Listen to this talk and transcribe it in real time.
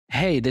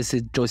Hey, this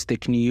is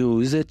Joystick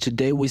News.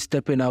 Today we're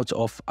stepping out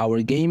of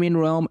our gaming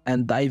realm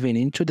and diving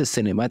into the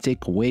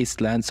cinematic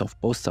wastelands of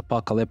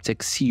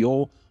post-apocalyptic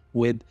Seoul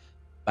with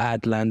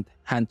Badland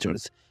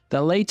Hunters,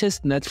 the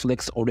latest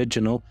Netflix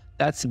original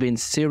that's been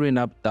stirring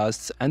up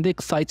dust and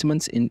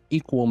excitement in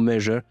equal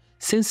measure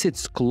since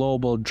its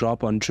global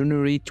drop on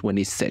January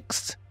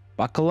 26th.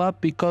 Buckle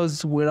up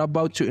because we're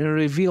about to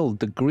reveal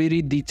the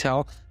gritty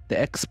detail, the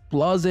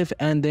explosive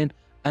ending,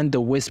 and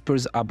the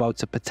whispers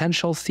about a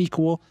potential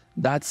sequel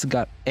that's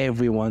got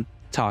everyone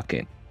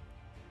talking.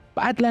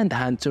 Badland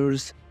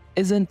Hunters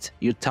isn't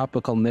your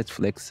typical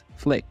Netflix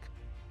flick.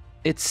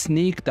 It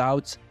sneaked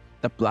out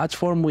the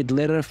platform with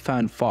little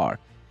fanfare,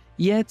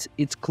 yet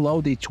it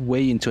clawed its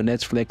way into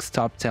Netflix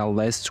top 10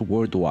 lists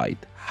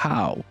worldwide.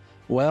 How?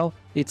 Well,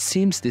 it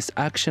seems this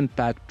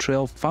action-packed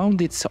trail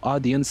found its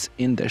audience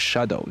in the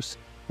shadows,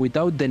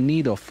 without the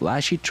need of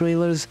flashy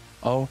trailers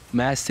or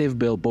massive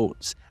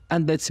billboards.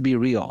 And let's be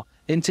real,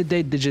 in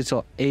today's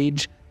digital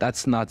age,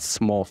 that's not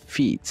small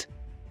feat.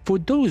 For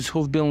those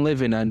who've been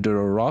living under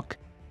a rock,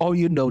 or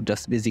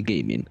just busy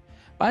gaming,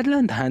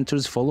 Badland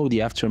Hunters follow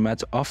the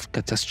aftermath of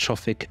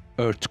catastrophic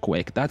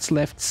earthquake that's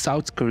left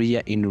South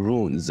Korea in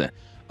ruins.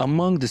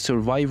 Among the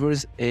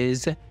survivors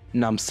is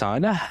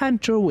Namsan, a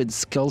hunter with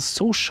skills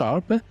so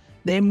sharp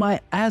they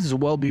might as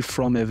well be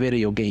from a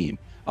video game.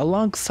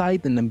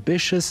 Alongside an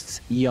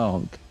ambitious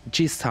young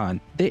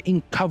Jisan, they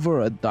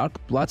uncover a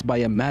dark plot by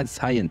a mad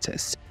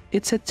scientist.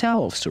 It's a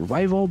tale of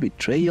survival,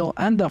 betrayal,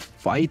 and a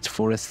fight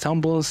for a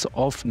semblance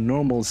of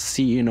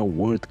normalcy in a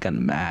world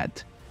gone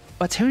mad.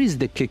 But here is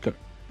the kicker.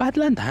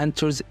 Badland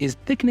Hunters is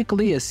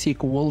technically a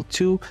sequel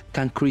to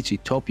Concrete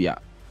Utopia,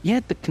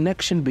 yet the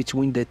connection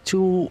between the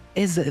two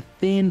is as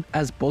thin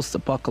as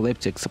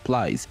post-apocalyptic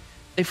supplies,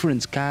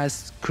 different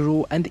casts,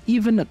 crew, and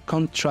even a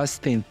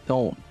contrasting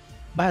tone.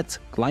 But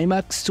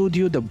Climax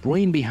Studio, the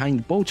brain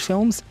behind both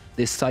films,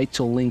 decide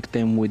to link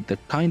them with the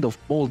kind of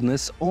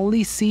boldness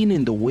only seen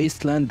in the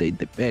wasteland they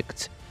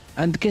depict.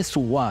 And guess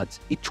what?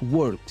 It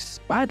works.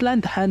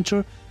 Badland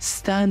Hunter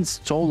stands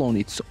tall on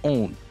its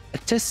own, a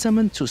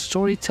testament to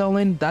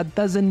storytelling that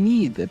doesn't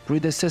need a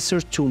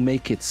predecessor to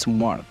make its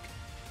mark.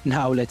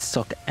 Now let's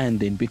talk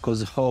ending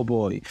because oh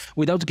boy,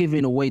 without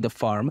giving away the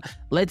farm,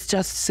 let's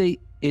just say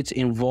it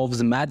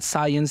involves mad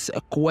science,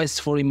 a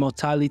quest for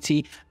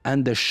immortality,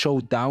 and a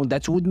showdown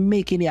that would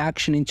make any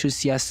action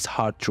enthusiast's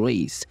heart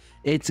race.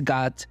 It's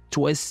got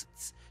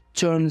twists,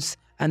 turns,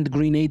 and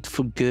grenade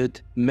for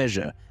good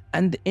measure.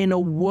 And in a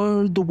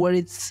world where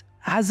it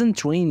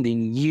hasn't rained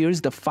in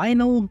years, the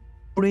final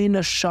bring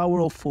a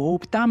shower of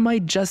hope that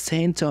might just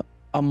hint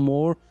a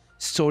more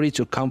story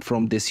to come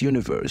from this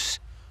universe.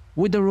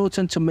 With a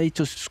Rotten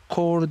Tomatoes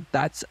score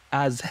that's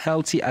as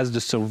healthy as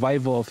the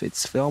survival of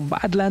its film,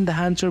 Badland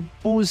Hunter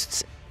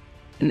boasts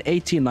an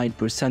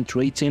 89%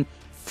 rating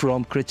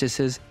from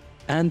critics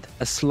and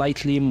a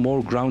slightly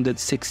more grounded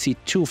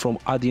 62% from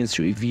audience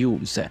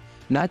reviews.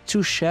 Not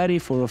too shabby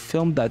for a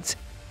film that's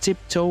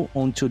tiptoe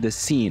onto the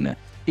scene.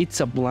 It's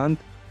a blend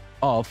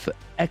of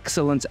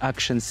excellent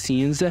action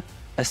scenes,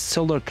 a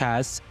stellar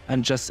cast,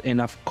 and just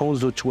enough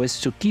cozy twists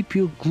to keep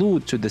you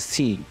glued to the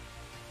scene.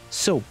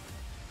 So,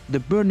 the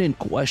burning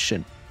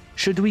question,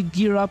 should we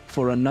gear up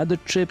for another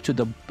trip to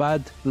the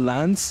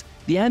Badlands?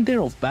 The ending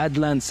of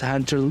Badlands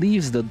Hunter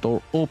leaves the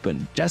door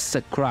open, just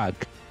a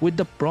crack, with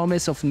the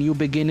promise of new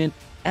beginning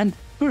and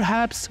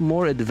perhaps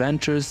more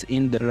adventures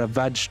in the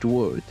ravaged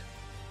world.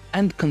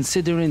 And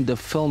considering the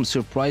film's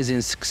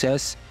surprising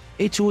success,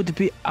 it would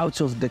be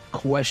out of the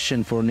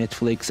question for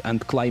Netflix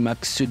and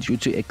Climax Studio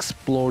to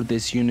explore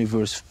this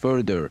universe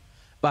further.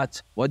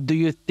 But what do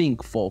you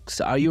think,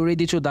 folks? Are you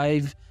ready to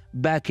dive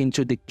back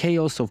into the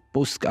chaos of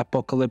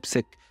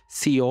post-apocalyptic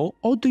Seoul,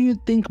 or do you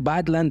think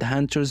Badland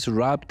Hunters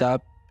wrapped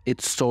up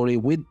its story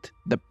with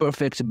the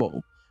perfect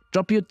bow?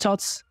 Drop your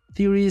thoughts,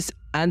 theories,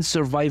 and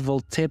survival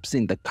tips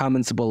in the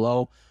comments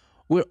below.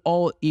 We're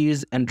all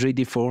ears and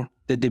ready for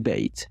the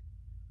debate.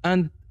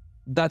 And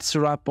that's a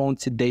wrap on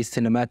today's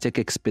cinematic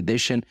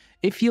expedition.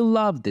 If you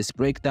love this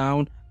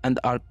breakdown and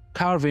are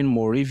carving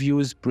more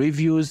reviews,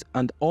 previews,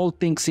 and all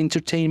things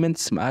entertainment,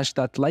 smash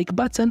that like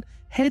button,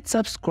 hit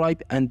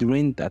subscribe, and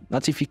ring that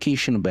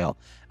notification bell.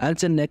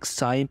 Until next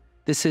time,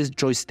 this is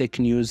Joystick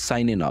News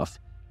signing off.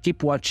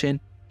 Keep watching,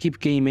 keep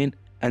gaming,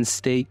 and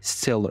stay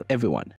stellar, everyone.